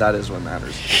 That is what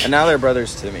matters. And now they're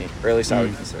brothers to me, or at least I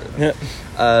would consider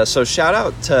them. So shout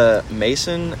out to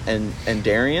Mason and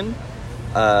Darian.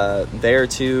 They are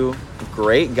 2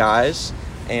 great guys.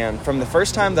 And from the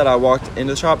first time that I walked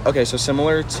into the shop, okay, so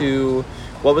similar to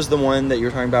what was the one that you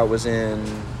were talking about?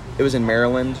 It was in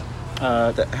Maryland.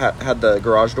 That had the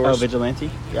garage doors. Oh,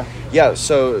 Vigilante? Yeah. Yeah,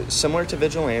 so similar to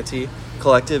Vigilante,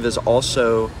 Collective is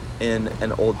also in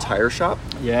an old tire shop.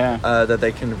 Yeah. That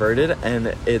they converted,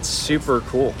 and it's super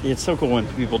cool. It's so cool when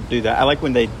people do that. I like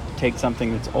when they take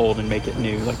something that's old and make it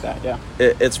new like that, yeah.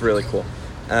 It's really cool.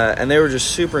 And they were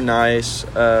just super nice.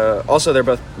 Also, they're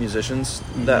both musicians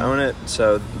that own it,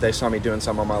 so they saw me doing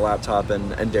some on my laptop,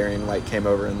 and Darian like came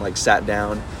over and like sat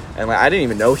down, and like I didn't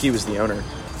even know he was the owner.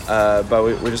 But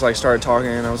we just like started talking,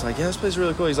 and I was like, yeah, this place is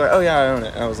really cool. He's like, oh yeah, I own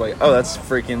it. And I was like, oh, that's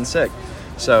freaking sick.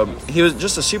 So he was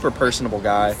just a super personable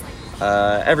guy.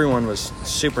 Everyone was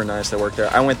super nice that worked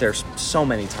there. I went there so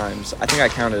many times. I think I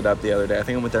counted up the other day. I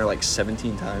think I went there like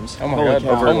 17 times. Oh my Holy god!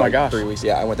 cow. Oh my like gosh! 3 weeks.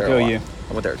 Yeah, I went there Go a lot. you.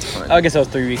 I went there a ton. I guess that was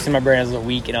 3 weeks. In my brain, it was a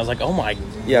week, and I was like, "Oh my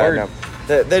Yeah, word!"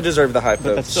 no, they deserve the hype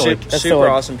though. that's still like- That's Super still like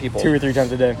awesome people. 2 or 3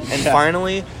 times a day. And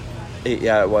finally,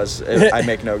 it was. I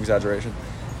make no exaggeration.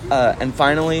 And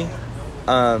finally,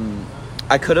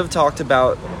 I could have talked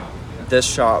about this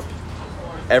shop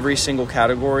every single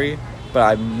category, but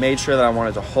I made sure that I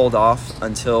wanted to hold off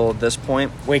until this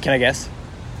point. Wait, can I guess?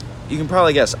 You can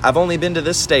probably guess. I've only been to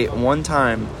this state one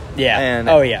time. Yeah. And,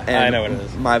 Oh, yeah. and I know what it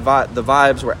is. The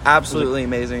vibes were absolutely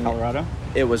amazing. Colorado?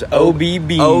 It was OB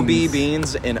Beans. OB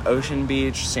Beans in Ocean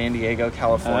Beach, San Diego,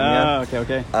 California.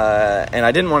 Okay. And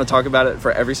I didn't want to talk about it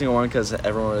for every single one because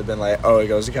everyone would have been like, "Oh, it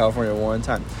goes to California one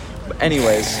time." But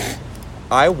anyways,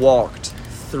 I walked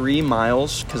 3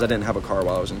 miles because I didn't have a car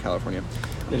while I was in California.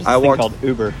 There's this I thing walked. called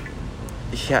Uber.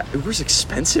 Yeah, Uber's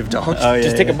expensive, dog. Oh, yeah.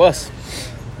 Just take a bus.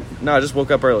 No, I just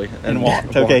woke up early And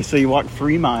walked. Okay, so you walked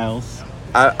 3 miles.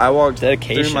 I walked 3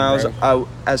 Dedication, miles.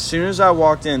 As soon as I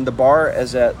walked in, the bar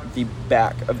is at the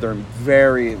back of their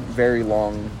very, very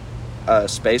long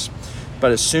space.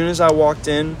 But as soon as I walked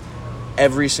in,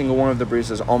 every single one of the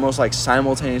baristas almost like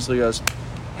simultaneously goes,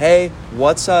 "Hey,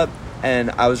 what's up?"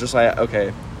 And I was just like,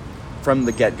 okay, from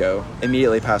the get-go,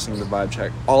 immediately passing the vibe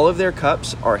check. All of their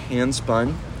cups are hand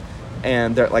spun,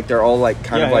 and they're all like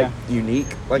kind of like unique,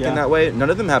 like in that way. None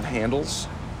of them have handles.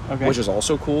 Okay. Which is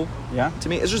also cool. Yeah. To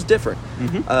me, it's just different.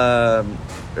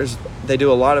 Mm-hmm. They do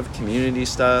a lot of community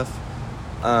stuff.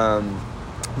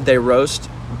 They roast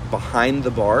behind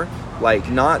the bar, like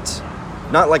not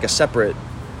like a separate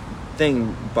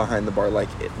thing behind the bar. Like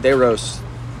they roast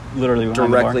Literally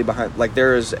behind directly the bar. behind. Like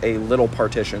there is a little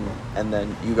partition, and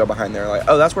then you go behind there. Like,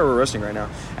 oh, that's where we're roasting right now.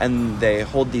 And they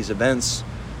hold these events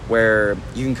where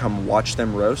you can come watch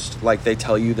them roast. Like they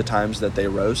tell you the times that they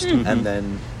roast, and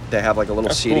then they have like a little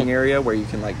That's seating cool. area where you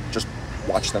can like just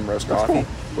watch them roast That's coffee, cool.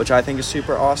 which I think is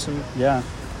super awesome. Yeah.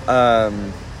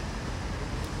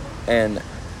 And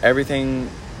everything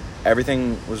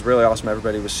was really awesome.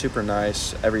 Everybody was super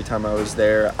nice every time I was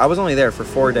there. I was only there for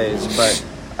 4 days, but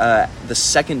the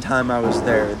second time I was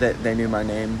there, they knew my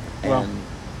name, and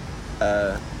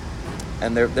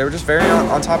they were just very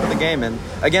on top of the game. And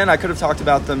again, I could have talked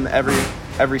about them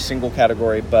every single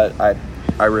category, but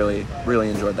I really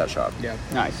enjoyed that shop. Yeah.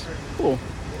 Nice. Cool.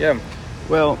 Yeah.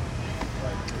 Well,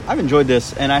 I've enjoyed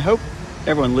this, and I hope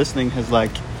everyone listening has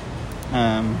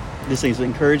this thing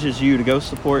encourages you to go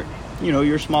support,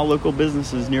 your small local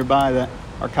businesses nearby that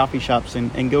are coffee shops,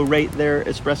 and go rate their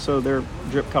espresso, their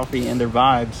drip coffee, and their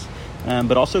vibes,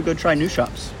 but also go try new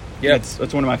shops. Yeah.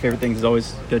 That's one of my favorite things is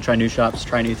always go try new shops,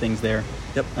 try new things there.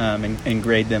 Yep. And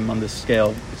grade them on this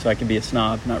scale so I can be a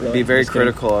snob, not really. Be very Just kidding.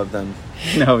 critical of them,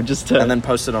 No, just to... and then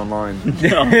post it online.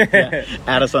 No, yeah.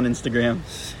 Add us on Instagram.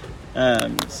 So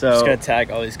Just gonna tag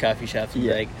all these coffee shops and be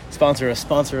Yeah. like, sponsor us.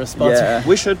 Yeah.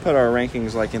 We should put our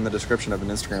rankings like in the description of an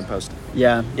Instagram post.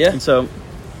 Yeah. Yeah. And so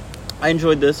I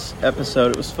enjoyed this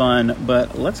episode. It was fun.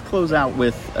 But let's close out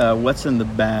with what's in the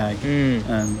bag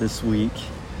this week.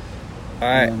 All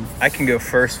right, I can go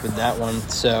first with that one.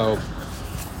 So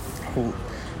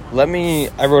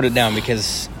I wrote it down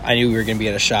because I knew we were gonna be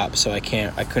at a shop, so I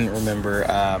couldn't remember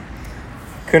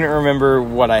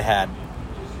what I had.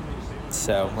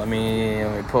 So let me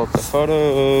pull up the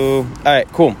photo. All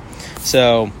right, cool.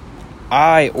 So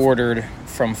I ordered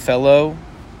from Fellow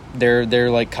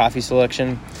their like coffee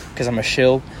selection because I'm a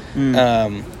shill.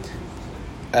 I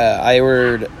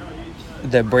ordered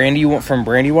the from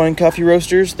Brandywine Coffee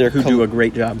Roasters. They're Who do a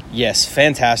great job. Yes,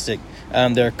 fantastic.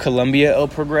 They're Colombia El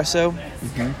Progreso.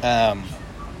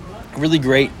 Really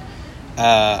great.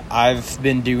 I've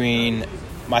been doing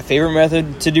my favorite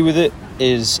method to do with it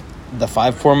is the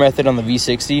 5-pour method on the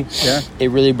V60. Yeah.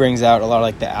 It really brings out a lot of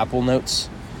like the apple notes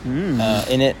in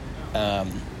it.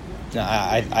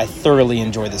 I thoroughly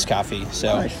enjoy this coffee.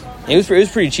 So Nice. it was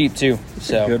pretty cheap too.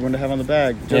 So Good one to have on the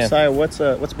bag. Josiah, what's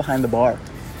behind the bar?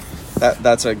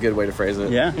 That's a good way to phrase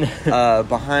it. Yeah.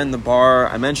 Behind the bar,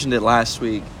 I mentioned it last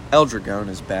week. El Dragon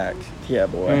is back, Yeah,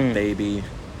 boy. baby.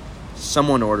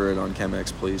 Someone order it on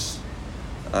Chemex, please.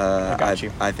 I got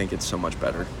you. I think it's so much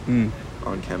better on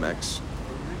Chemex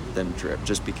than drip,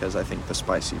 just because I think the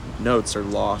spicy notes are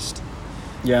lost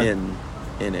Yeah. in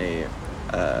a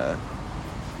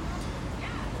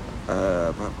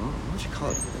what do you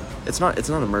call it? It's not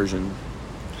immersion.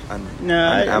 I'm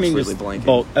absolutely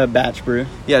blanking. Batch brew.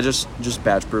 Yeah, just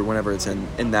batch brew whenever it's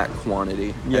in that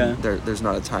quantity. Yeah. And there's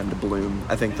not a time to bloom.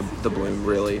 I think the bloom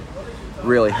really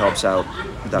helps out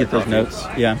that Get those coffee. notes.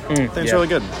 Yeah. I think it's really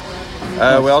good.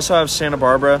 We also have Santa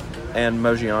Barbara and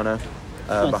Mogiana.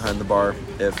 behind the bar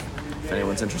if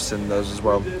anyone's interested in those as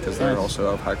well, because they're also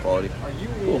of high quality.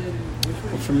 Cool.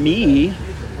 Well, for me,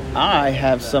 I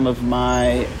have some of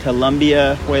my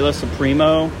Colombia Huela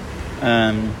Supremo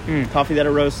coffee that I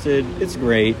roasted. It's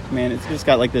great, man. It's just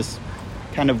got like this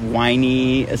kind of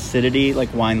winey acidity,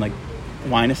 like wine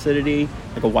acidity,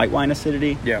 like a white wine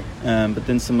acidity. Yeah. But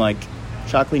then some like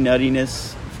chocolatey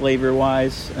nuttiness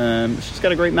flavor-wise. It's just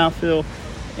got a great mouthfeel,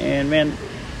 and man,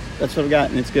 that's what I've got,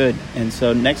 and it's good. And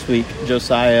so next week,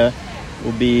 Josiah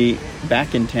will be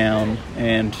back in town,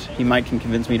 and he might can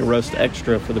convince me to roast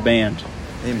extra for the band.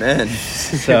 Amen.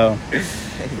 So,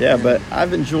 yeah, but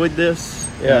I've enjoyed this.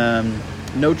 Yeah.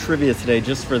 No trivia today,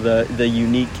 just for the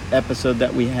unique episode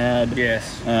that we had.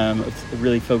 Yes.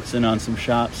 Really focusing on some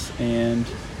shops. And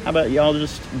how about y'all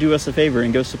just do us a favor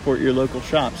and go support your local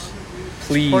shops?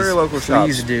 Please. Support your local shops.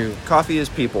 Please do. Coffee is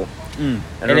people.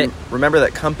 And Remember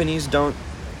that companies don't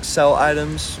sell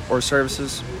items or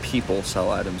services. People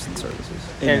sell items and services.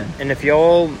 And if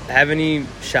y'all have any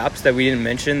shops that we didn't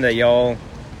mention that y'all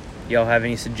have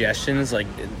any suggestions, like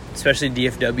especially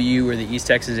DFW or the East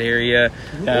Texas area,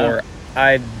 or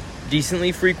I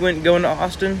decently frequent going to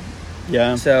Austin.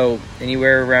 Yeah. So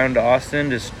anywhere around Austin,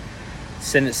 just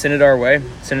send it our way.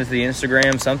 Send it to the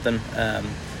Instagram, something,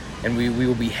 and we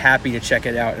will be happy to check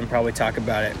it out and probably talk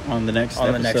about it on the next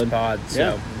the next pod.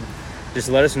 So just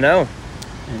let us know,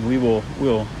 and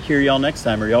we'll hear y'all next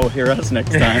time, or y'all will hear us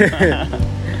next time.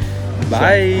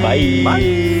 Bye. So,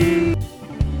 bye.